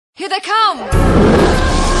Here they come!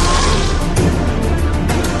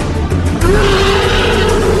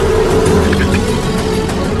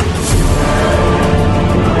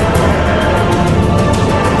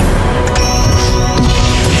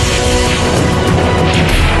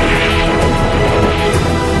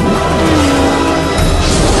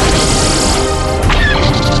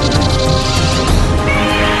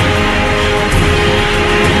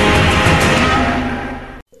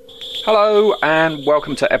 Hello and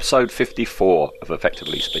welcome to episode 54 of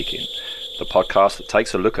Effectively Speaking, the podcast that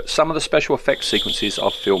takes a look at some of the special effects sequences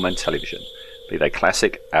of film and television, be they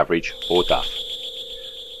classic, average or duff.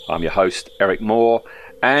 I'm your host, Eric Moore,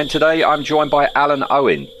 and today I'm joined by Alun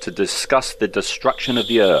Owen to discuss the destruction of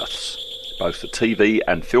the Earths, both the TV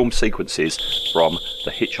and film sequences from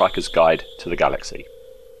The Hitchhiker's Guide to the Galaxy.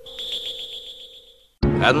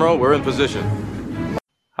 Admiral, we're in position.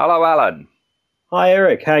 Hello, Alan. Hi,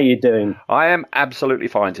 Eric. How are you doing? I am absolutely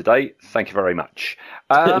fine today. Thank you very much.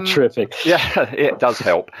 Terrific. Yeah, it does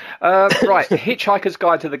help. Right, Hitchhiker's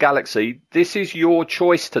Guide to the Galaxy. This is your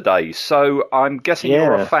choice today, so I'm guessing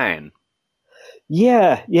you're a fan.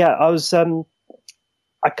 Yeah. I was.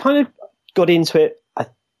 I kind of got into it.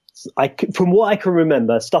 I from what I can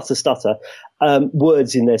remember, stutter,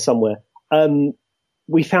 words in there somewhere.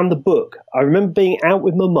 We found the book. I remember being out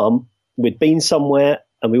with my mum. We'd been somewhere.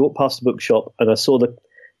 And we walked past the bookshop, and I saw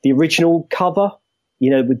the original cover,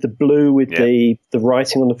 with the blue, with the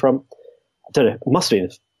writing on the front. I don't know, it must have been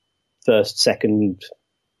the first, second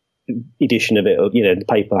edition of it, or, the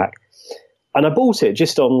paperback. And I bought it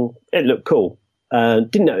just on, it looked cool.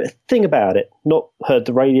 Didn't know a thing about it, not heard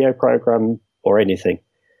the radio program or anything.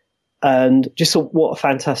 And just thought, what a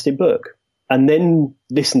fantastic book. And then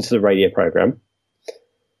listened to the radio program.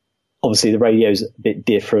 Obviously, the radio's a bit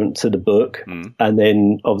different to the book. And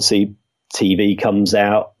then, obviously, TV comes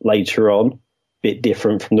out later on, bit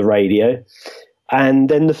different from the radio. And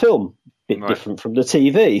then the film, bit different from the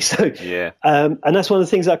TV. So, and that's one of the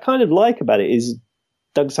things I kind of like about it is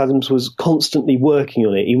Douglas Adams was constantly working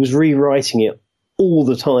on it. He was rewriting it all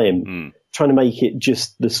the time, trying to make it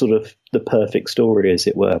just the sort of the perfect story, as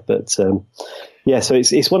it were. But, so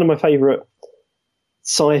it's one of my favourite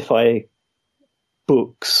sci-fi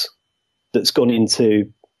books that's gone into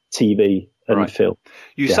TV and film.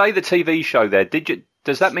 You say the TV show there.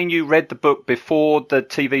 Does that mean you read the book before the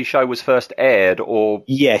TV show was first aired, or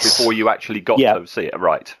before you actually got to see it?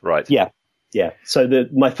 Right. Yeah. So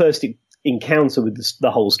my first encounter with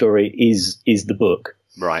the whole story is the book.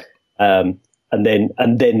 Right. And then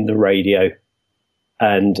the radio.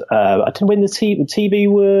 And I don't know when the TV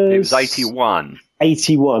was. It was 81.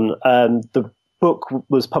 81. The book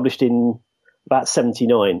was published in about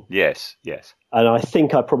 79. Yes. And I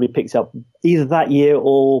think I probably picked up either that year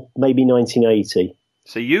or maybe 1980.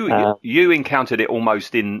 So you encountered it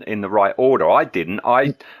almost in the right order. I didn't.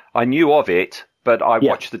 I knew of it, but I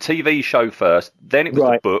watched the TV show first, then it was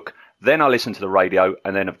the book, then I listened to the radio,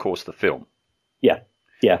 and then, of course, the film. Yeah.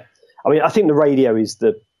 I mean, I think the radio is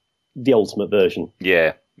the ultimate version.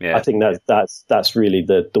 Yeah. I think that's really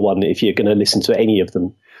the one if you're going to listen to any of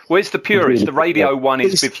them. Well, it's the purest. The radio one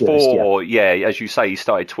is before, as you say, he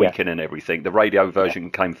started tweaking and everything. The radio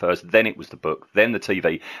version came first, then it was the book, then the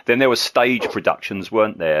TV. Then there were stage productions,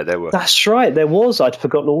 weren't there? That's right, there was. I'd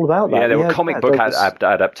forgotten all about that. Yeah, there were comic book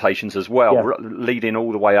adaptations as well, leading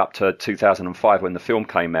all the way up to 2005 when the film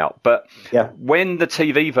came out. But when the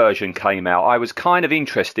TV version came out, I was kind of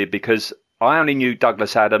interested because I only knew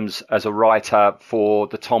Douglas Adams as a writer for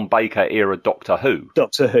the Tom Baker era Doctor Who.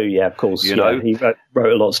 Doctor Who, yeah, of course. You know? He wrote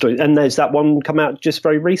a lot of stories. And there's that one come out just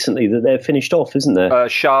very recently that they're finished off, isn't there?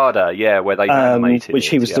 Sharda, where they animated which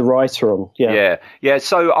he was the writer on. Yeah.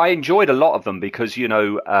 So I enjoyed a lot of them because, they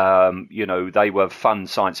were fun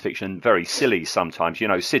science fiction, very silly sometimes.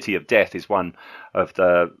 City of Death is one of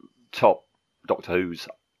the top Doctor Who's,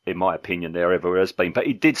 in my opinion, there ever has been. But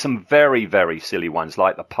he did some very, very silly ones,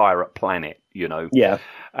 like The Pirate Planet, Yeah.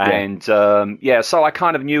 And, so I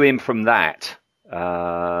kind of knew him from that.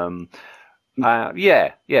 Okay.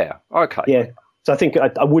 Yeah. So I think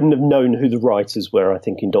I wouldn't have known who the writers were, I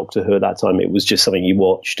think, in Doctor Who at that time. It was just something you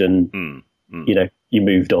watched and, you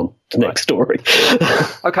moved on to the next story.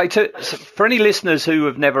 Okay, so for any listeners who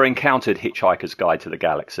have never encountered Hitchhiker's Guide to the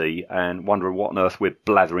Galaxy and wondering what on earth we're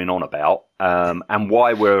blathering on about and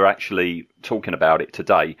why we're actually talking about it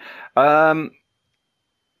today,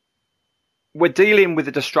 we're dealing with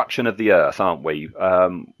the destruction of the Earth, aren't we?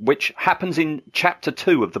 Which happens in chapter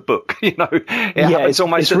 2 of the book. It happens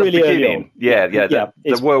almost at the beginning.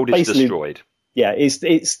 The world is destroyed. Yeah, it's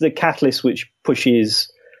the catalyst which pushes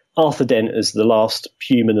Arthur Dent as the last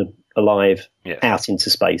human alive out into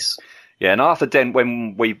space. Yeah, and Arthur Dent,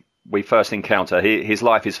 when we we first encounter, his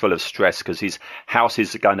life is full of stress because his house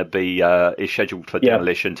is going to be is scheduled for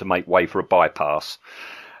demolition to make way for a bypass.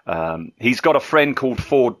 He's got a friend called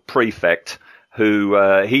Ford Prefect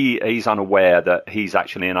who he's unaware that he's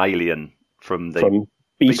actually an alien from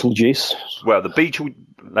Beetlejuice. Well,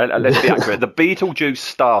 let's be accurate. The Beetlejuice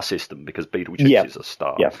star system, because Beetlejuice is a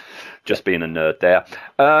star. Yeah. Just being a nerd there.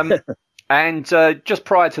 And just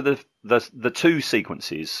prior to the two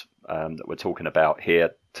sequences that we're talking about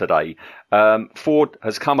here today, Ford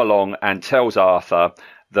has come along and tells Arthur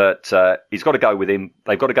that he's got to go with him.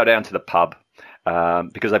 They've got to go down to the pub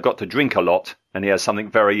because they've got to drink a lot, and he has something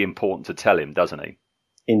very important to tell him, doesn't he?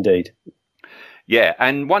 Indeed. Yeah,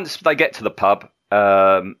 and once they get to the pub,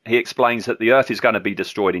 he explains that the Earth is going to be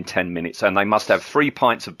destroyed in 10 minutes, and they must have 3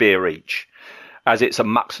 pints of beer each, as it's a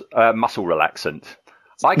muscle relaxant.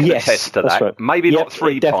 I can attest to that. Right. Maybe not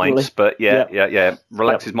 3 pints, but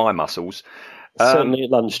relaxes my muscles. Certainly at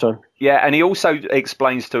lunchtime. Yeah, and he also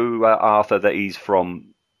explains to Arthur that he's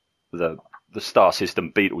from the star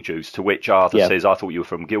system Beetlejuice, to which Arthur says, I thought you were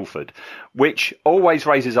from Guildford, which always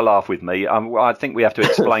raises a laugh with me. I think we have to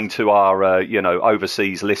explain to our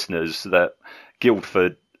overseas listeners that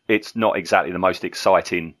Guildford, it's not exactly the most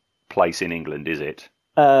exciting place in England, is it?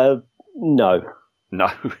 No.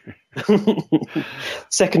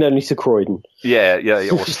 Second only to Croydon. Yeah,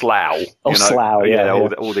 or Slough.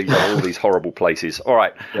 Slough, all these horrible places. All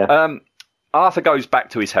right. Yeah. Arthur goes back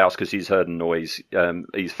to his house because he's heard a noise.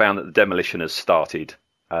 He's found that the demolition has started.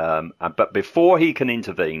 But before he can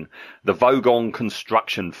intervene, the Vogon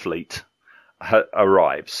construction fleet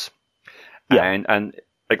arrives and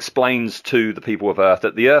explains to the people of Earth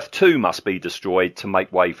that the Earth too must be destroyed to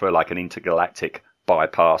make way for like an intergalactic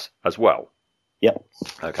bypass as well. Yep.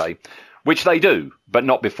 Okay. Which they do, but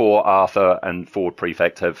not before Arthur and Ford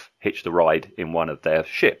Prefect have hitched a ride in one of their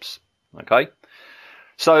ships. Okay.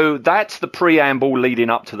 So that's the preamble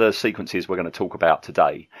leading up to the sequences we're going to talk about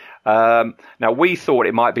today. Now, we thought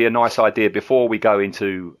it might be a nice idea before we go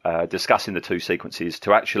into discussing the two sequences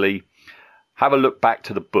to actually have a look back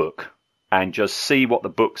to the book and just see what the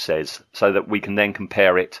book says so that we can then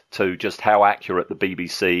compare it to just how accurate the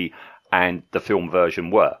BBC and the film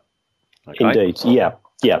version were. Okay? Indeed, yeah.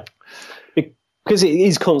 Because it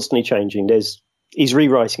is constantly changing. He's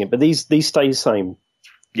rewriting it, but these stay the same.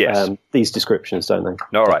 Yes. These descriptions, don't they?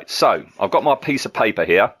 All right. So I've got my piece of paper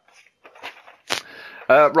here.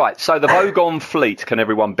 Right. So the Vogon fleet, can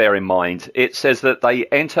everyone bear in mind, it says that they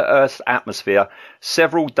enter Earth's atmosphere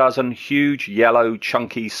several dozen huge, yellow,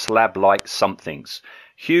 chunky, slab-like somethings,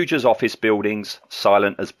 huge as office buildings,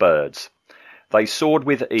 silent as birds. They soared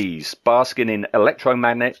with ease, basking in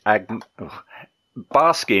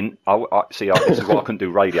Basking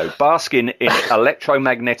in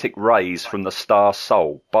electromagnetic rays from the star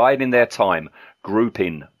Sol, biding their time,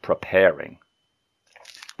 grouping, preparing.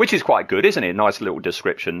 Which is quite good, isn't it? Nice little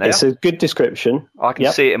description there. It's a good description. I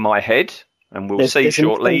can see it in my head, and there's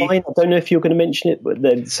shortly. Line, I don't know if you're going to mention it, but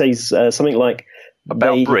it says something like...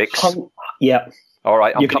 About bricks. All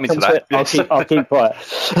right, I'm coming to that. I'll keep quiet.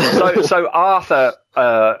 So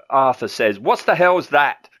Arthur says, "What the hell's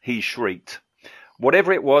that?" he shrieked.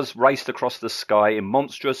 Whatever it was raced across the sky in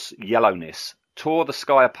monstrous yellowness, tore the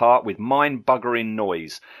sky apart with mind-buggering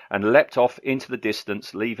noise, and leapt off into the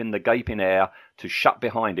distance, leaving the gaping air to shut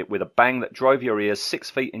behind it with a bang that drove your ears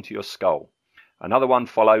 6 feet into your skull. Another one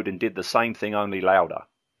followed and did the same thing, only louder.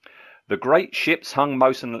 The great ships hung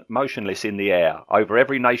motionless in the air, over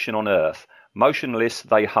every nation on earth. Motionless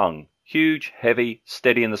they hung, huge, heavy,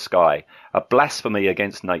 steady in the sky, a blasphemy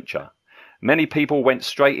against nature. Many people went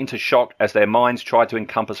straight into shock as their minds tried to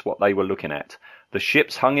encompass what they were looking at. The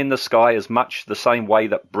ships hung in the sky as much the same way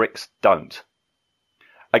that bricks don't.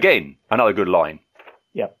 Again, another good line.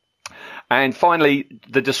 Yeah. And finally,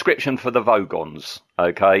 the description for the Vogons.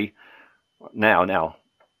 Okay. Now,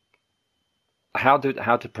 how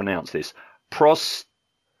to pronounce this? Prostechnik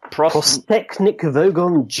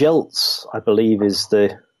Vogon Jelts, I believe, is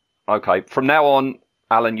the... Okay, from now on,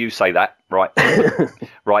 Alan, you say that, right?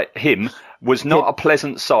 Right, him was not a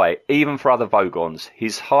pleasant sight, even for other Vogons.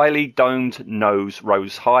 His highly domed nose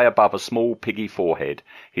rose high above a small piggy forehead.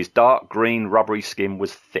 His dark green rubbery skin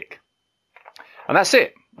was thick. And that's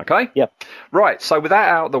it, okay? Yep. Right, so with that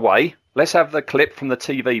out of the way, let's have the clip from the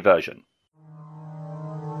TV version.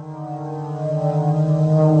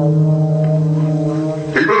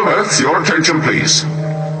 People of Earth, your attention please.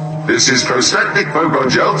 This is Prostechnik Vogon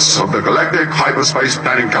Jelts of the Galactic Hyperspace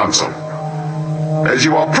Planning Council. As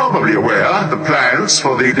you are probably aware, the plans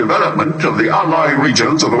for the development of the outlying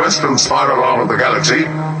regions of the western spiral arm of the galaxy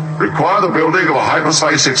require the building of a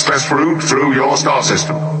hyperspace express route through your star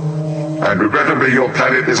system. And regrettably, your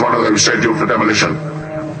planet is one of those scheduled for demolition.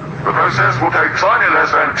 The process will take slightly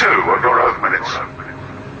less than 2 of your Earth minutes.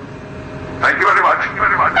 Thank you very much. Thank you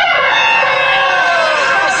very much.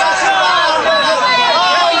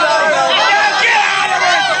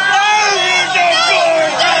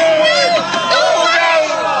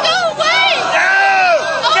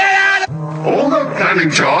 All the planning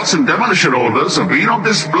charts and demolition orders have been on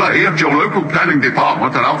display at your local planning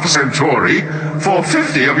department at Alpha Centauri for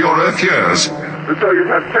 50 of your Earth years. So you've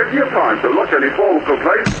had plenty of time to look any falls took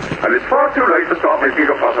place, and it's far too late to start making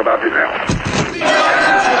a fuss about it now.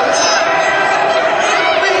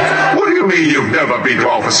 What do you mean you've never been to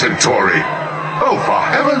Alpha Centauri? Oh, for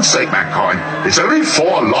heaven's sake, mankind, it's only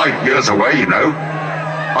 4 light years away, you know.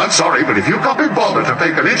 I'm sorry, but if you can't be bothered to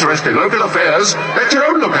take an interest in local affairs, let your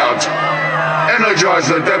own look out. Energize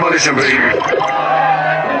the demolition beam.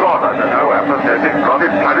 God, I don't know, apathetic, rotted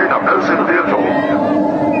planet, I've no sympathy at all.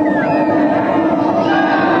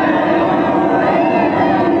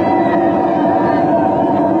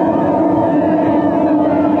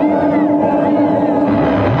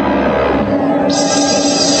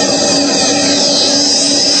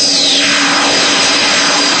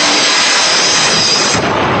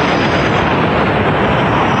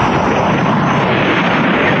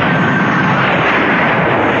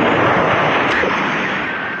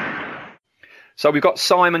 So we've got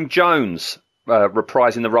Simon Jones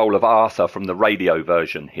reprising the role of Arthur from the radio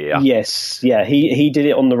version here. Yes, yeah, he did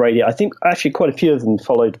it on the radio. I think actually quite a few of them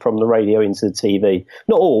followed from the radio into the TV.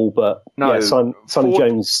 Not all, but no, yeah, Simon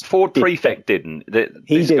Jones. Ford Prefect didn't.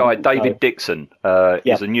 This guy, David Dixon,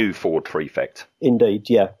 is a new Ford Prefect. Indeed,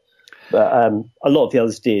 yeah. But a lot of the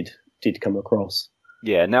others did come across.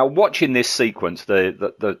 Yeah, now watching this sequence,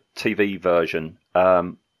 the TV version,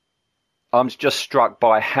 I'm just struck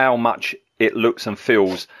by how much it looks and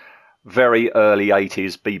feels very early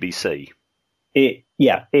 80s BBC.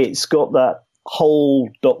 It's got that whole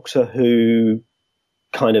Doctor Who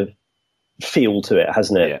kind of feel to it,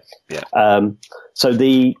 hasn't it? Yeah. So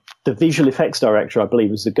the visual effects director, I believe,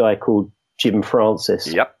 was a guy called Jim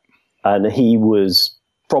Francis. Yep. And he was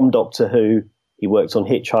from Doctor Who. He worked on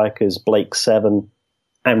Hitchhikers, Blake 7,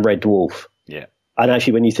 and Red Dwarf. Yeah. And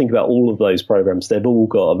actually, when you think about all of those programs, they've all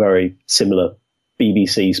got a very similar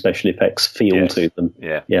BBC special effects feel to them.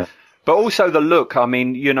 Yeah. But also the look, I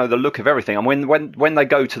mean, you know, the look of everything. And when they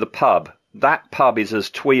go to the pub, that pub is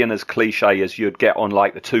as twee and as cliche as you'd get on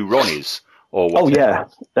like the Two Ronnies or whatever.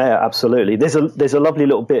 Oh, yeah, absolutely. There's a lovely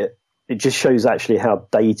little bit. It just shows actually how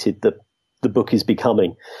dated the book is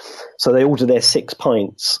becoming. So they order their 6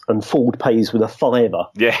 pints and Ford pays with a $5.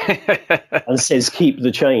 Yeah. And says, keep the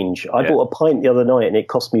change. I bought a pint the other night and it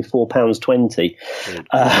cost me £4.20.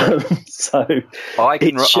 So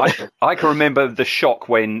I can remember the shock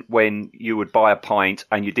when you would buy a pint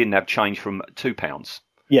and you didn't have change from £2.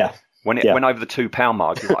 Yeah. When it went over the £2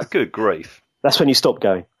 mark, you're like, good grief. That's when you stopped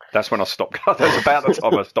going. That's when I stopped going. That's about the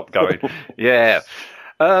time I stopped going. Yeah.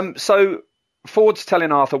 So Ford's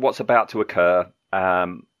telling Arthur what's about to occur.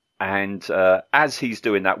 And as he's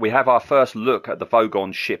doing that, we have our first look at the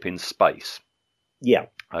Vogon ship in space. Yeah.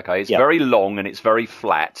 Okay, it's very long and it's very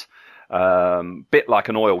flat, bit like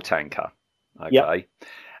an oil tanker. Okay,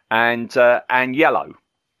 and yellow.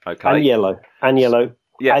 Okay, and yellow.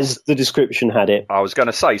 Yeah. As the description had it. I was going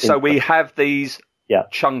to say. So we have these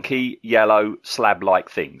chunky yellow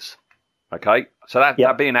slab-like things. Okay, so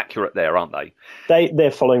they're being accurate there, aren't they?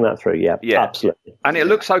 They're following that through, yeah, absolutely. And it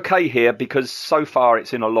looks okay here because so far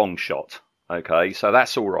it's in a long shot. Okay, so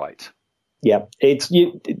that's all right. Yeah, they've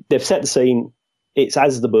set the scene. It's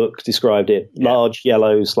as the book described it: large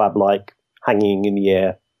yellow slab-like hanging in the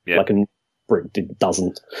air, like a brick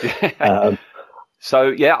doesn't.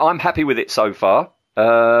 So I'm happy with it so far.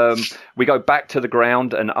 We go back to the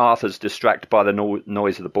ground and Arthur's distracted by the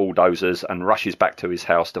noise of the bulldozers and rushes back to his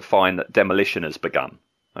house to find that demolition has begun.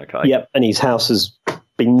 Okay. Yep, and his house has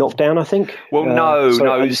been knocked down, I think. Well, no.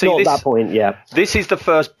 It's See, not at that point, This is the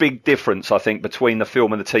first big difference, I think, between the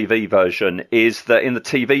film and the TV version, is that in the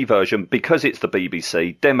TV version, because it's the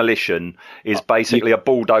BBC, demolition is basically a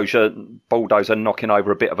bulldozer knocking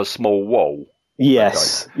over a bit of a small wall.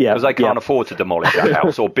 Yes, because they can't afford to demolish a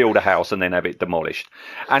house or build a house and then have it demolished,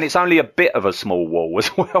 and it's only a bit of a small wall as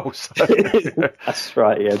well. So. That's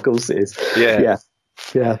right. Yeah, of course it is. Yeah.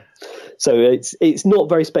 So it's not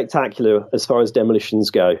very spectacular as far as demolitions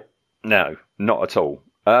go. No, not at all.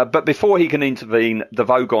 But before he can intervene, the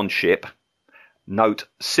Vogon ship, note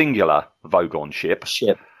singular Vogon ship,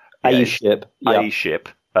 a ship,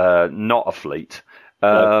 not a fleet.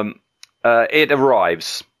 It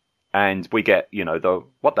arrives. And we get,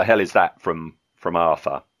 what the hell is that from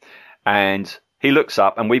Arthur? And he looks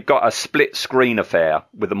up, and we've got a split screen affair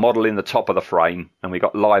with the model in the top of the frame, and we've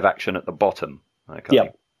got live action at the bottom. Okay. Yeah.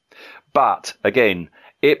 But again,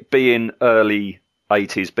 it being early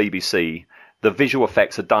 80s BBC, the visual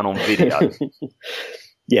effects are done on video.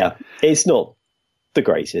 Yeah, it's not the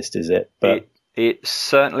greatest, is it? But it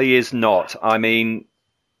certainly is not. I mean,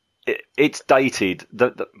 it's dated.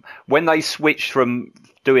 When they switched from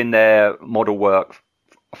doing their model work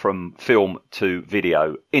from film to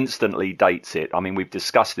video, instantly dates it. I mean, we've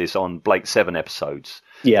discussed this on Blake 7 episodes.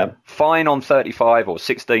 Yeah. Fine on 35 or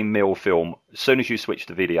 16mm film. As soon as you switch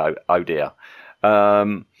to video, oh dear.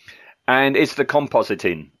 And it's the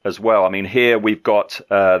compositing as well. I mean, here we've got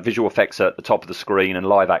visual effects at the top of the screen and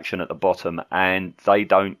live action at the bottom, and they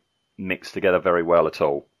don't mix together very well at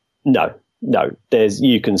all. No.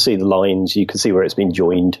 You can see the lines, you can see where it's been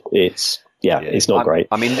joined. It's not great.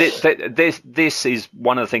 I mean, this is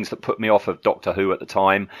one of the things that put me off of Doctor Who at the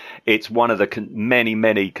time. It's one of the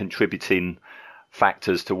many contributing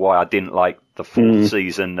factors to why I didn't like the fourth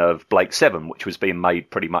season of Blake 7, which was being made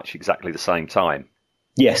pretty much exactly the same time.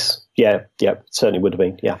 Yes, yeah, certainly would have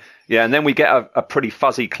been, yeah. Yeah, and then we get a pretty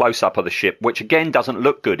fuzzy close-up of the ship, which again doesn't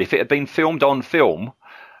look good. If it had been filmed on film,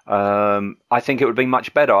 I think it would have been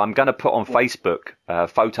much better. I'm going to put on Facebook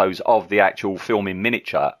photos of the actual film in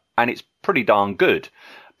miniature, and it's pretty darn good.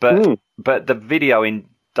 But the videoing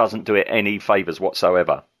doesn't do it any favours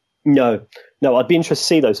whatsoever. No, I'd be interested to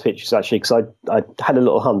see those pictures, actually, because I had a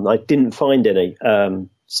little hunt. I didn't find any,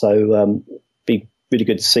 so be really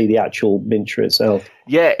good to see the actual miniature itself.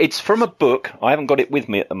 Yeah, it's from a book. I haven't got it with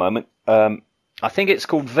me at the moment. I think it's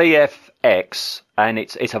called VFX, and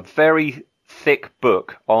it's a very thick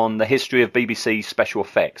book on the history of BBC special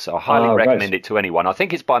effects. I highly recommend it to anyone. I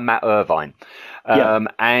think it's by Matt Irvine.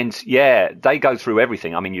 And they go through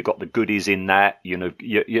everything. I mean, you've got the goodies in that,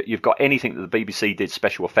 you've got anything that the BBC did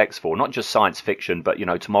special effects for, not just science fiction, but,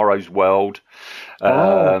 Tomorrow's World,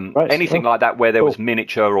 anything like that where there was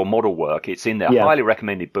miniature or model work. It's in there. Highly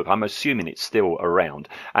recommended book. I'm assuming it's still around.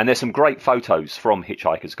 And there's some great photos from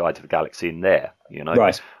Hitchhiker's Guide to the Galaxy in there,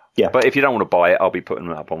 Right. Yeah. But if you don't want to buy it, I'll be putting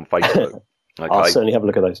them up on Facebook. Okay. I'll certainly have a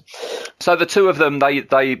look at those. So the two of them, they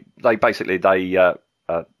basically they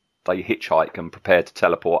hitchhike and prepare to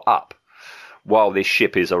teleport up while this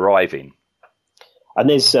ship is arriving. And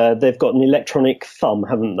they've got an electronic thumb,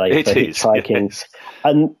 haven't they, for hitchhiking? Yes.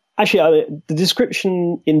 And actually, the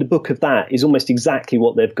description in the book of that is almost exactly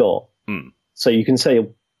what they've got. So you can say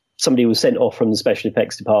somebody was sent off from the special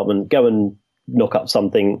effects department, go and knock up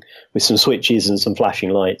something with some switches and some flashing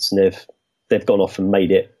lights, and they've gone off and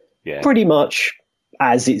made it pretty much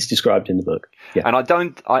as it's described in the book. Yeah. And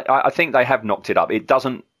I think they have knocked it up. It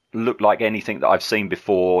doesn't look like anything that I've seen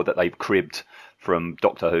before that they've cribbed from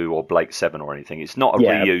Doctor Who or Blake 7 or anything. It's not a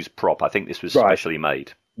reused prop. I think this was specially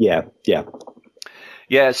made. Yeah.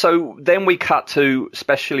 Yeah, so then we cut to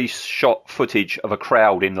specially shot footage of a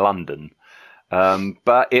crowd in London.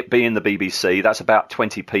 But it being the BBC, that's about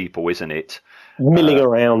 20 people, isn't it? Milling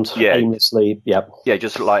around aimlessly, yeah. Yeah,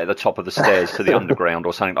 just like at the top of the stairs to the underground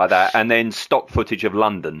or something like that. And then stock footage of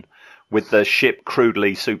London with the ship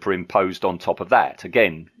crudely superimposed on top of that.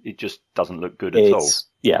 Again, it just doesn't look good at all.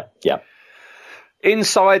 Yeah.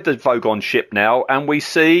 Inside the Vogon ship now, and we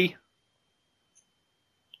see...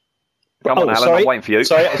 Come on, Alan, sorry. I'm waiting for you.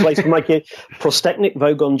 Sorry, I was waiting for my cue. Prostechnik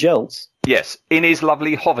Vogon Jeltz. Yes, in his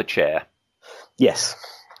lovely hover chair. Yes.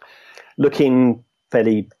 Looking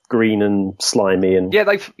fairly green and slimy. And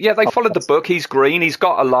they followed the book. He's green. He's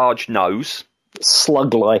got a large nose.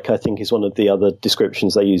 Slug-like, I think, is one of the other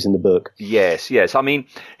descriptions they use in the book. Yes. I mean,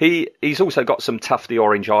 he's also got some tufty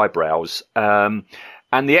orange eyebrows. And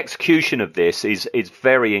the execution of this is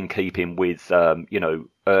very in keeping with, early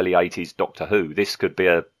 80s Doctor Who. This could be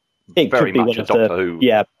very much a Doctor Who.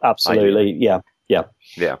 Yeah, absolutely.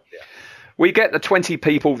 Yeah. We get the 20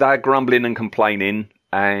 people there grumbling and complaining,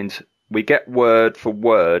 and we get word for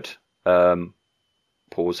word,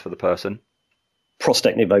 pause for the person,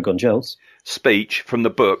 Prostechnik Vogon Jeltz, speech from the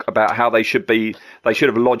book about how they should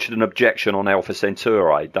have lodged an objection on Alpha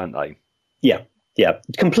Centauri, don't they? Yeah.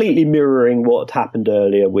 Completely mirroring what had happened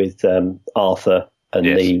earlier with Arthur and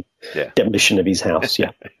the demolition of his house.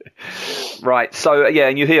 Yeah. Right. So,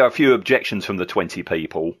 and you hear a few objections from the 20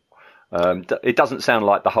 people. It doesn't sound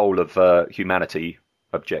like the whole of humanity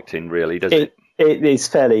objecting, really, does it? It is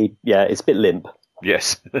fairly, it's a bit limp.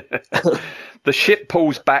 Yes. The ship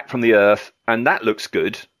pulls back from the Earth, and that looks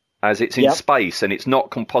good, as it's in space, and it's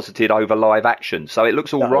not composited over live action, so it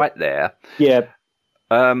looks all right there. Yeah.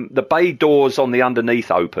 The bay doors on the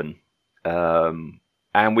underneath open,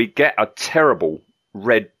 and we get a terrible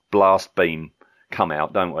red blast beam come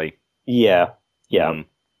out, don't we? Yeah.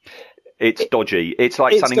 It's dodgy. It's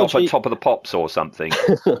like something off the Top of the Pops or something.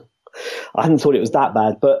 I hadn't thought it was that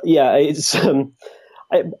bad, but yeah, it's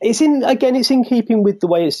in keeping with the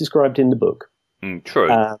way it's described in the book. True.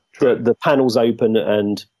 The panels open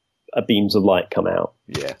and beams of light come out.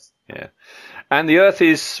 Yeah. And the Earth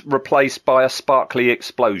is replaced by a sparkly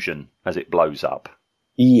explosion as it blows up.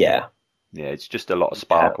 Yeah. Yeah, it's just a lot of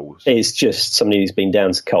sparkles. It's just somebody who's been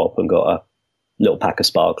down to Co-op and got a little pack of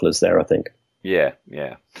sparklers there, I think. Yeah.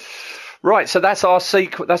 Right, so that's our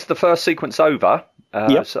that's the first sequence over.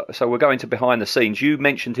 Yep. So we're going to behind the scenes. You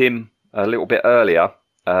mentioned him a little bit earlier,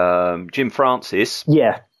 Jim Francis.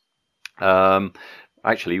 Yeah.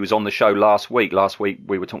 Actually, he was on the show last week. Last week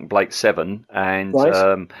we were talking Blake 7, and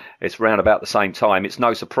right. It's around about the same time. It's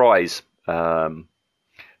no surprise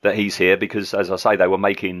that he's here because, as I say, they were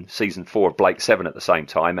making season 4 of Blake 7 at the same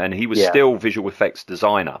time, and he was still visual effects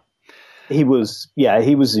designer. He was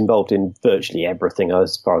involved in virtually everything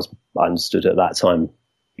as far as I understood at that time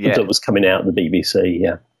that was coming out of the BBC.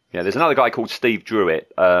 Yeah, there's another guy called Steve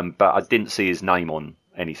Druitt, but I didn't see his name on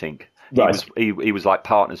anything. Right. He was like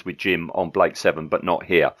partners with Jim on Blake 7, but not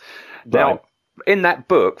here. Right. Now, in that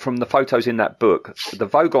book, from the photos in that book, the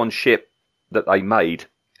Vogon ship that they made,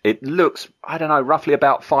 it looks, I don't know, roughly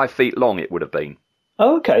about 5 feet long it would have been.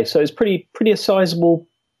 Oh, okay. So it's pretty a sizable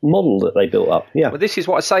model that they built up. Yeah. Well, this is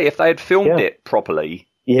what I say. If they had filmed it properly,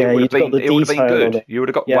 it would have been good. You would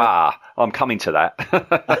have got, wow, I'm coming to that.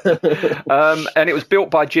 And it was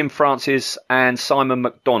built by Jim Francis and Simon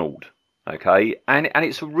McDonald. Okay, and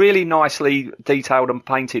it's a really nicely detailed and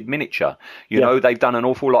painted miniature. You know, they've done an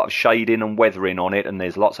awful lot of shading and weathering on it, and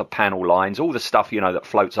there's lots of panel lines. All the stuff, that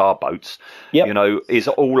floats our boats, is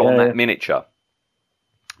all on that miniature.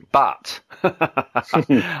 But,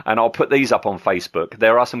 and I'll put these up on Facebook,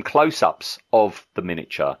 there are some close-ups of the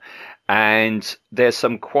miniature, and there's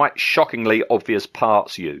some quite shockingly obvious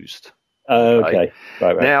parts used. Okay.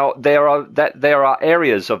 Right. Now, there are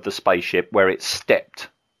areas of the spaceship where it's stepped.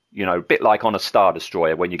 A bit like on a Star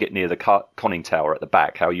Destroyer when you get near the conning tower at the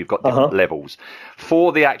back, how you've got different levels.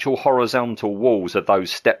 For the actual horizontal walls of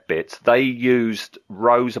those step bits, they used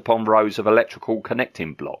rows upon rows of electrical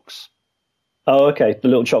connecting blocks. Oh, okay. The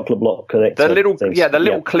little chocolate block connector. The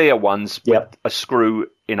little clear ones with a screw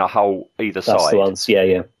in a hole either side. That's the ones,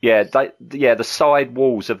 yeah. Yeah, the side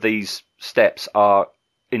walls of these steps are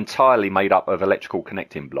entirely made up of electrical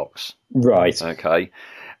connecting blocks. Right. Okay.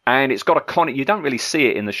 And it's got a conning. You don't really see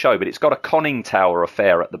it in the show, but it's got a conning tower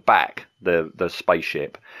affair at the back, the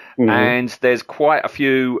spaceship. Mm-hmm. And there's quite a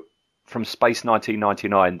few from Space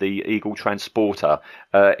 1999, the Eagle transporter.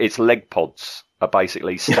 Its leg pods are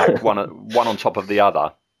basically stacked one on top of the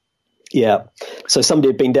other. Yeah. So somebody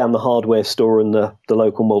had been down the hardware store in the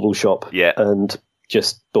local model shop. Yeah. And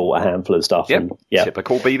just bought a handful of stuff. Yep.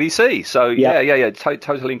 Typical BBC. So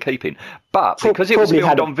totally in keeping. But because it was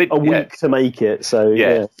filmed on video, a week to make it. So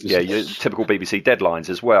typical BBC deadlines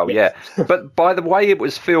as well. Yeah. But by the way it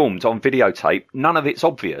was filmed on videotape, none of it's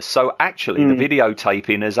obvious. So actually, the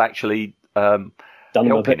videotaping is actually done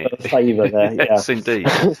helping a favour there. Yes, indeed.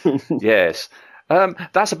 Yes.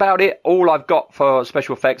 That's about it. All I've got for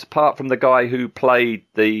special effects, apart from the guy who played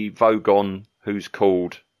the Vogon, who's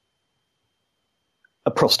called a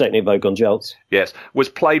prosthetic Vogon Jeltz. Yes, was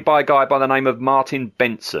played by a guy by the name of Martin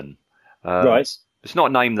Benson. Right. It's not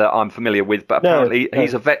a name that I'm familiar with, but apparently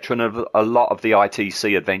he's a veteran of a lot of the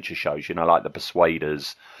ITC adventure shows, like the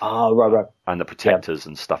Persuaders. Right. And the Protectors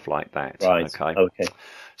and stuff like that. Right. Okay.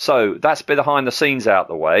 So that's behind the scenes out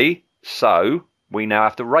the way. So we now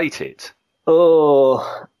have to rate it.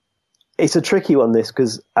 Oh, it's a tricky one, this,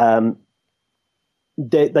 because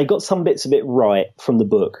they got some bits of it right from the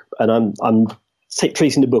book, and I'm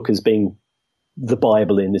treating the book as being the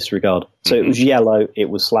Bible in this regard. So it was yellow, it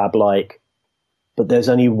was slab-like, but there's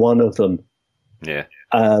only one of them. Yeah.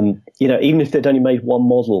 Even if they'd only made one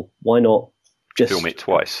model, why not just film it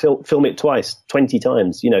twice? Film it twice, 20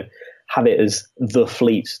 times. Have it as the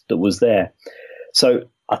fleet that was there. So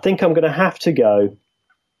I think I'm going to have to go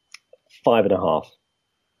 5.5.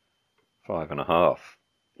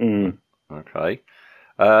 5.5. Okay.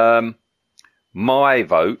 My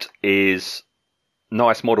vote is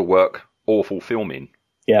nice model work, awful filming.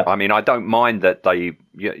 Yeah. I mean, I don't mind that they,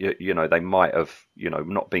 they might have,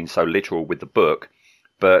 not been so literal with the book,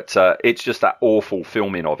 but it's just that awful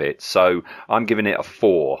filming of it. So I'm giving it a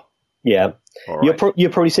 4. Yeah. Right. You're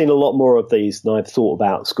probably seeing a lot more of these than I've thought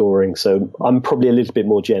about scoring. So I'm probably a little bit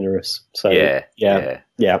more generous. So yeah.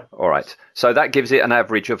 All right. So that gives it an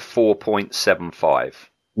average of 4.75.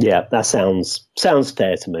 Yeah, that sounds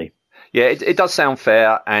fair to me. Yeah, it does sound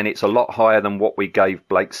fair, and it's a lot higher than what we gave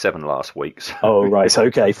Blake 7 last week. So. Oh, right.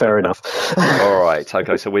 Okay, fair enough. All right.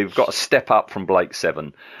 Okay, so we've got a step up from Blake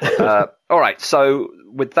 7. All right, so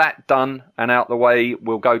with that done and out the way,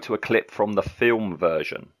 we'll go to a clip from the film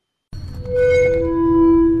version.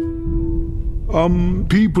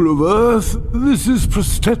 People of Earth, this is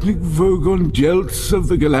Prostetnik Vogon Jeltz of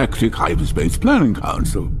the Galactic Hyperspace Planning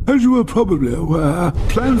Council. As you are probably aware,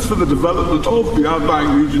 plans for the development of the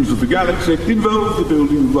outlying regions of the galaxy involve the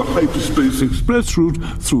building of a hyperspace express route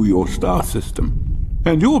through your star system.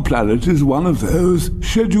 And your planet is one of those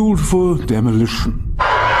scheduled for demolition.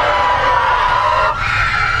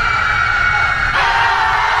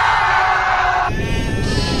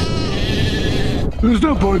 There's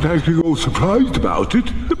no point acting all surprised about it.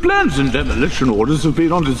 The plans and demolition orders have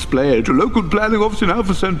been on display at a local planning office in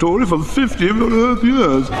Alpha Centauri for 50 Earth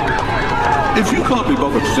years. If you can't be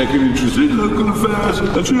bothered to take an interest in local affairs,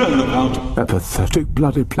 that's your own account. A pathetic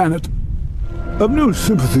bloody planet. Of no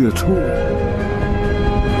sympathy at all.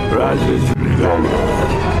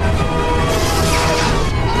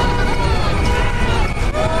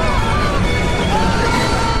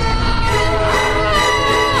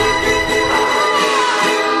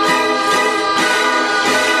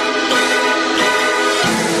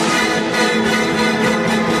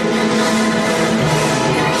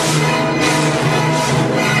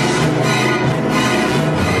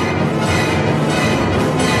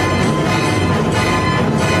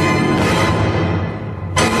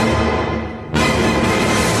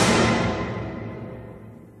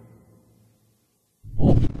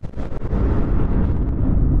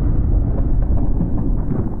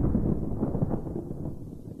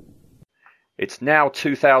 It's now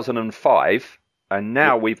 2005, and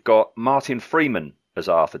now we've got Martin Freeman as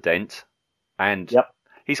Arthur Dent, and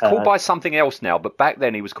he's called by something else now, but back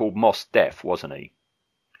then he was called Mos Def, wasn't he?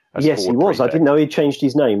 Yes, he was. I didn't know he changed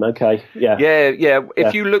his name. Okay, yeah.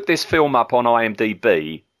 If you look this film up on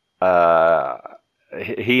IMDb,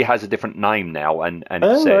 he has a different name now, and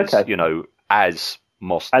it says, as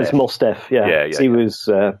Mos Def. As Mos Def, yeah. So he was,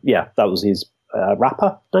 that was his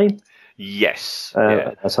rapper name? Yes.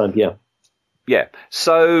 At that time, yeah. Yeah.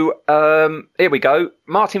 So here we go.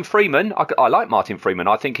 Martin Freeman. I like Martin Freeman.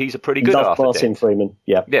 I think he's a pretty good Arthur Martin Dent. Freeman.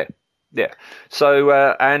 Yeah. Yeah. So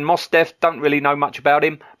and Mos Def, don't really know much about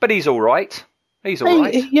him, but he's all right. He's all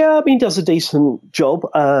right. Yeah, I mean, he does a decent job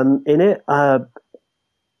in it.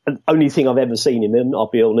 Only thing I've ever seen him in,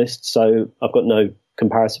 I'll be honest. So I've got no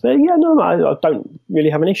comparison. But yeah, no, I don't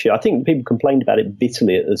really have an issue. I think people complained about it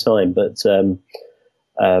bitterly at the time, but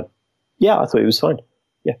I thought it was fine.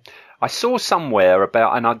 Yeah. I saw somewhere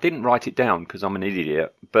about, and I didn't write it down because I'm an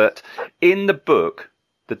idiot, but in the book,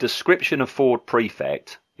 the description of Ford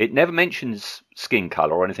Prefect, it never mentions skin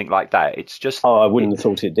colour or anything like that. It's just... Oh, I wouldn't have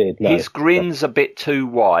thought it did. No. His grin's a bit too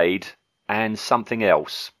wide and something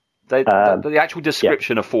else. The actual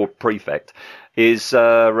description of Ford Prefect is,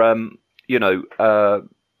 very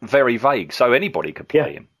vague, so anybody could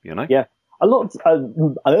play him, Yeah. A lot of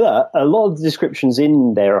the descriptions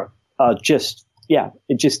in there are just... Yeah,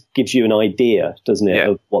 it just gives you an idea, doesn't it,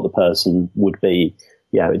 of what the person would be.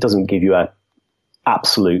 Yeah, it doesn't give you an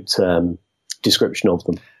absolute description of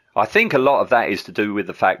them. I think a lot of that is to do with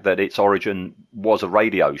the fact that its origin was a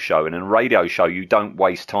radio show, and in a radio show you don't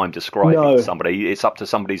waste time describing somebody. It's up to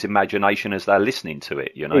somebody's imagination as they're listening to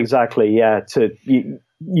it, Exactly, yeah.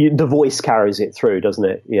 The voice carries it through, doesn't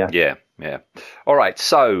it? Yeah. Yeah. All right,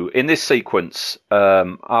 so in this sequence,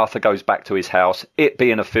 Arthur goes back to his house. It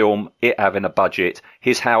being a film, it having a budget,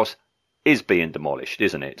 his house is being demolished,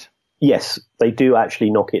 isn't it? Yes, they do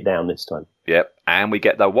actually knock it down this time. Yep, and we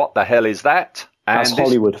get the what the hell is that? And that's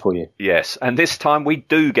Hollywood for you. Yes, and this time we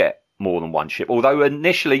do get more than one ship, although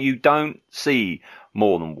initially you don't see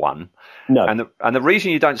more than one. No. And the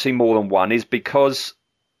reason you don't see more than one is because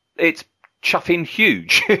it's chuffing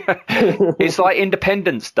huge. It's like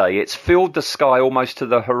Independence Day. It's filled the sky almost to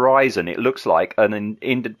the horizon. It looks like an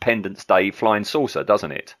Independence Day flying saucer,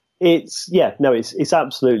 doesn't it? It's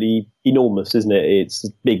absolutely enormous, isn't it? It's a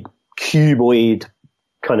big cuboid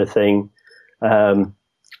kind of thing.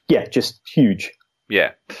 Just huge.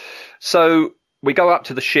 Yeah. So we go up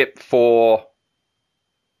to the ship for...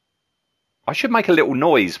 I should make a little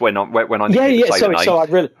noise when I need to say the name. So I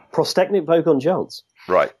really... Prostetnik Vogon Jeltz.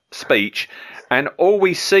 Right, speech. And all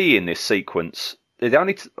we see in this sequence,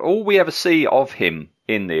 all we ever see of him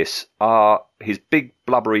in this are his big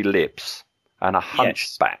blubbery lips and a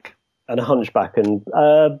hunchback. And a hunchback and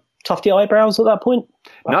tufty eyebrows at that point?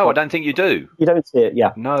 No, I don't think you do. You don't see it,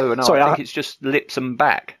 yeah. No, sorry, I think it's just lips and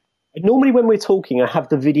back. Normally when we're talking, I have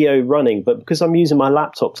the video running, but because I'm using my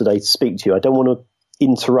laptop today to speak to you, I don't want to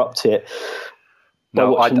interrupt it by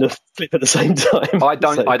watching the flip at the same time. I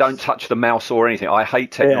don't touch the mouse or anything. I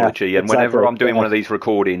hate technology, and whenever I'm doing one of these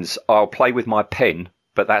recordings, I'll play with my pen,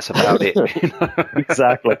 but that's about it.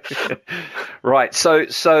 Exactly. Right.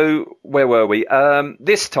 So where were we?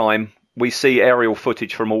 This time we see aerial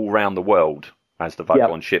footage from all around the world as the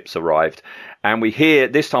Vogon ships arrived, and we hear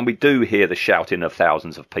the shouting of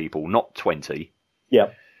thousands of people, not 20. Yeah.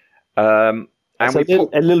 And so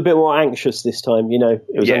a little bit more anxious this time. It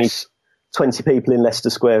was only 20 people in Leicester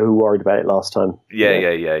Square who worried about it last time. Yeah.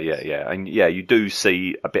 And you do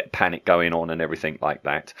see a bit of panic going on and everything like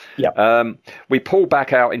that. Yeah. We pull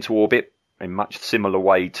back out into orbit in much similar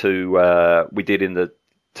way to we did in the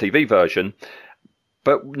TV version,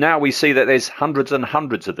 but now we see that there's hundreds and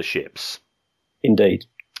hundreds of the ships. Indeed.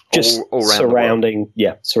 Just all around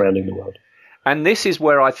surrounding the world. And this is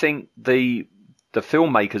where I think the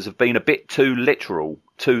filmmakers have been a bit too literal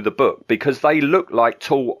to the book, because they look like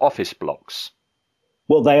tall office blocks.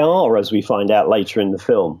 Well, they are, as we find out later in the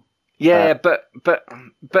film. Yeah, but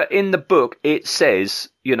in the book it says,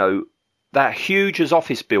 they're huge as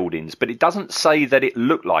office buildings, but it doesn't say that it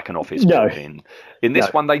looked like an office building. In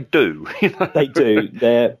this one, they do. They do.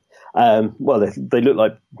 They're they look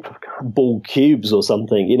like ball cubes or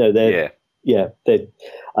something. They're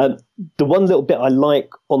the one little bit I like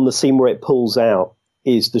on the scene where it pulls out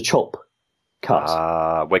is the chop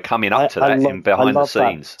cut. We're coming up to that in behind the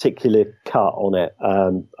scenes. That particular cut on it.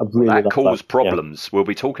 I really that caused problems. Yeah. We'll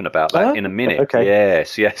be talking about that in a minute. Okay.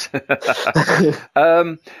 Yes.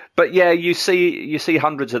 But yeah, you see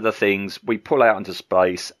hundreds of the things. We pull out into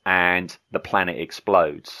space, and the planet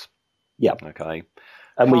explodes. Yeah. Okay.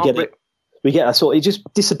 And we get a sort. It just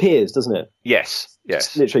disappears, doesn't it? Yes.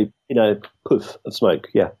 Just literally, poof of smoke.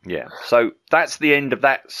 Yeah. Yeah. So that's the end of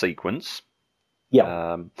that sequence.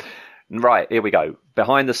 Yeah. Right, here we go.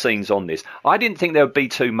 Behind the scenes on this. I didn't think there would be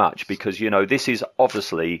too much because, this is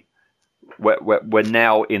obviously, we're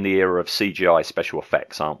now in the era of CGI special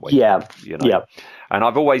effects, aren't we? Yeah. Yeah. And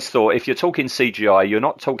I've always thought if you're talking CGI, you're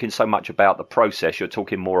not talking so much about the process, you're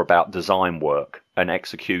talking more about design work and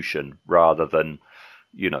execution rather than,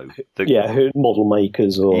 model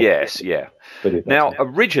makers or... Yes, yeah. Now,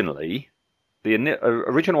 originally, the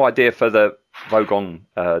original idea for the Vogon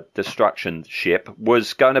destruction ship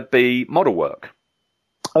was going to be model work.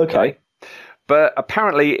 Okay. But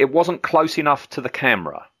apparently it wasn't close enough to the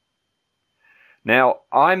camera. Now,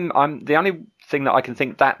 I'm the only thing that I can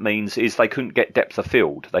think that means is they couldn't get depth of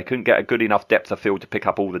field. They couldn't get a good enough depth of field to pick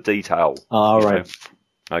up all the detail. All right.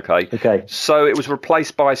 Okay. So it was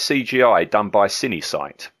replaced by CGI done by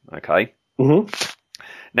CineSight. Okay. Mm-hmm.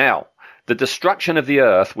 Now, the destruction of the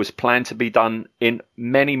Earth was planned to be done in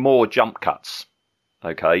many more jump cuts,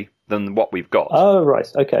 than what we've got. Oh, right.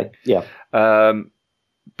 Okay. Yeah.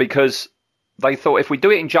 Because they thought if we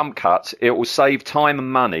do it in jump cuts, it will save time and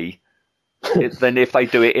money than if they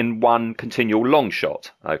do it in one continual long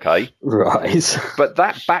shot. Okay. Right. But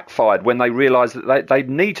that backfired when they realised that they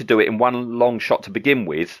need to do it in one long shot to begin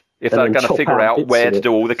with if they're going to figure out where to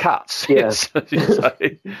do all the cuts. Yes.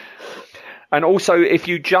 And also, if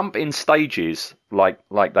you jump in stages like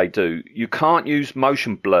they do, you can't use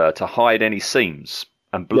motion blur to hide any seams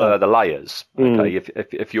and blur the layers. Okay,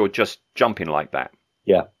 if you're just jumping like that.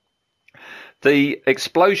 Yeah. The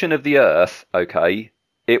explosion of the Earth. Okay,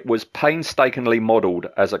 it was painstakingly modelled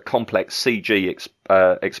as a complex CG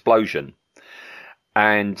explosion,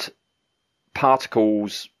 and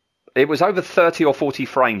particles. It was over 30 or 40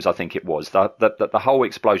 frames, I think it was. The whole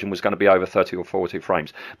explosion was going to be over 30 or 40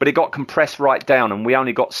 frames. But it got compressed right down, and we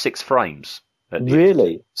only got 6 frames.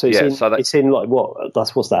 Really? So it's in like what?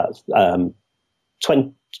 What's that?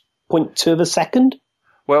 20.2 of a second?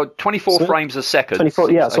 Well, 24 frames a second.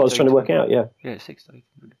 24, yeah, that's what I was trying to work out, yeah. Yeah, 60.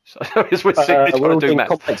 So we're all doing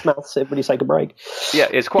complex maths. Everybody take a break. Yeah,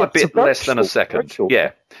 it's quite a bit less than a second.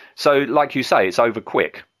 Yeah. So, like you say, it's over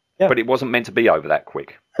quick. Yeah. But it wasn't meant to be over that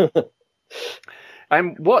quick.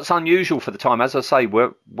 And what's unusual for the time, as I say,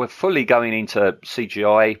 we're fully going into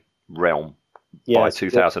CGI realm by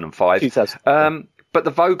 2005. But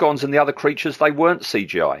the Vogons and the other creatures, they weren't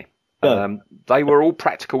CGI. No. They were all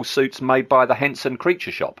practical suits made by the Henson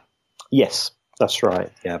Creature Shop. Yes, that's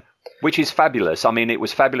right. Yeah. Which is fabulous. I mean, it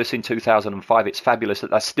was fabulous in 2005. It's fabulous that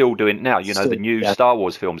they're still doing it now. The new Star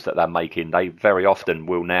Wars films that they're making, they very often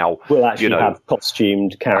will now... Will actually have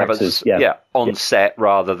costumed characters. On set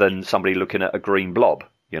rather than somebody looking at a green blob,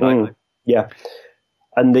 Yeah.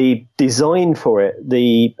 And the design for it,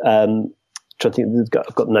 I've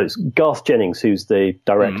got notes. Garth Jennings, who's the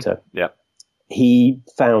director, he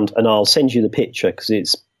found, and I'll send you the picture because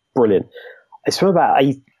it's brilliant. It's from about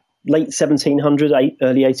late 1700,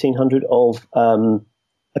 early 1800 of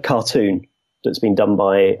a cartoon that's been done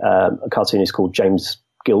by a cartoonist called James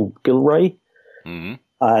Gilray,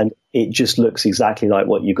 and it just looks exactly like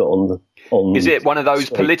what you got on the. Is it one of those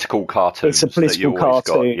political cartoons? It's a political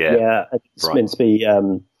cartoon. Yeah. It's meant to be,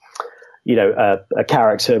 a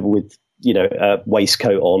character with a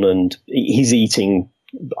waistcoat on, and he's eating.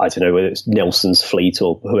 I don't know whether it's Nelson's Fleet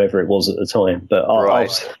or whoever it was at the time, but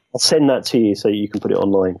I'll send that to you so you can put it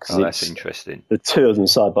online. That's interesting. The two of them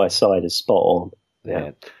side by side is spot on.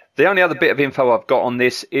 Yeah. The only other bit of info I've got on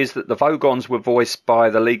this is that the Vogons were voiced by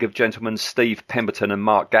the League of Gentlemen Steve Pemberton and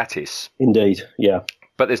Mark Gatiss. Indeed, yeah.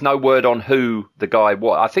 But there's no word on who the guy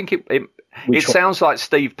was. I think it sounds like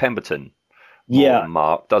Steve Pemberton more than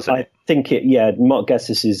Mark, doesn't it? I think Mark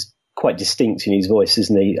Gatiss is quite distinct in his voice,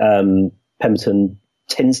 isn't he? Pemberton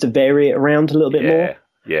tends to vary it around a little bit more.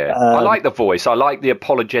 Yeah. I like the voice. I like the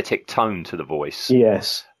apologetic tone to the voice.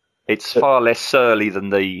 Yes. It's far less surly than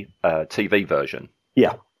the TV version.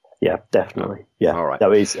 Yeah, definitely. Yeah. All right.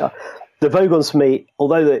 That is, the Vogons for me,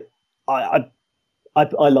 although I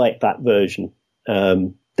like that version.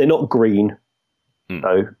 They're not green,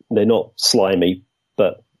 no, they're not slimy,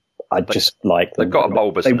 but I just like them. They've got a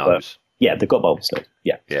bulbous nose. Yeah, they've got bulbous nose.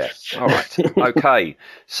 Yeah. All right. Okay.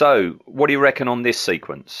 So, what do you reckon on this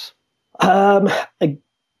sequence? I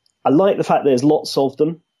like the fact there's lots of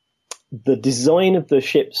them. The design of the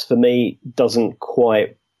ships for me doesn't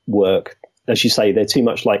quite work. As you say, they're too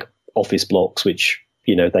much like office blocks, which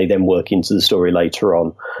they then work into the story later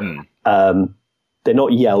on. They're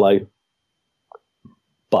not yellow.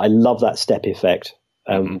 But I love that step effect.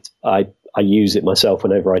 I use it myself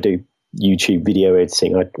whenever I do YouTube video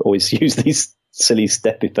editing. I always use these silly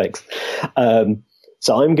step effects.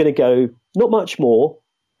 So I'm going to go, not much more,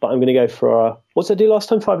 but I'm going to go for what did I do last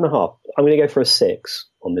time? 5.5. I'm going to go for a 6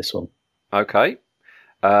 on this one. Okay.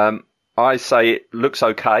 I say it looks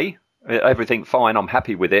okay. Everything fine. I'm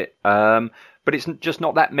happy with it. But it's just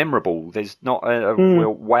not that memorable. There's not a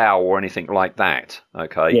real wow or anything like that.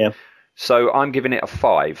 Okay. Yeah. So I'm giving it a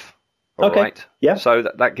 5. All right. Yeah. So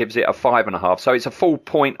that gives it a 5.5. So it's a full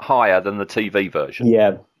point higher than the TV version.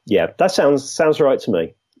 Yeah. That sounds right to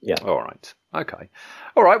me. Yeah. All right. Okay.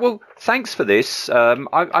 All right. Well, thanks for this.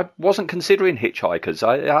 I wasn't considering Hitchhikers.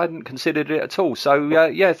 I hadn't considered it at all.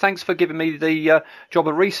 So thanks for giving me the job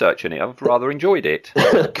of researching it. I've rather enjoyed it.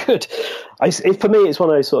 Good. For me, it's one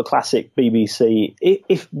of those sort of classic BBC,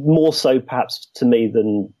 if more so perhaps to me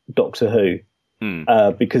than Doctor Who.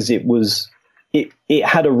 Because it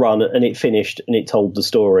had a run and it finished and it told the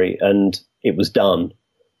story and it was done.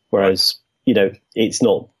 Whereas, it's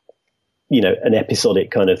not, an episodic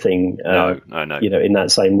kind of thing. No. In that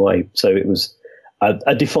same way. So it was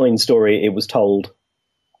a defined story. It was told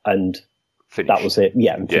and finished. That was it.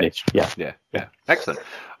 Yeah. And finished. Yeah. Excellent.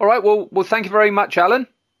 All right. Well, thank you very much, Alan.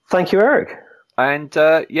 Thank you, Eric. And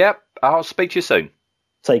I'll speak to you soon.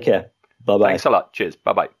 Take care. Bye-bye. Thanks a lot. Cheers.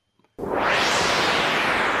 Bye-bye.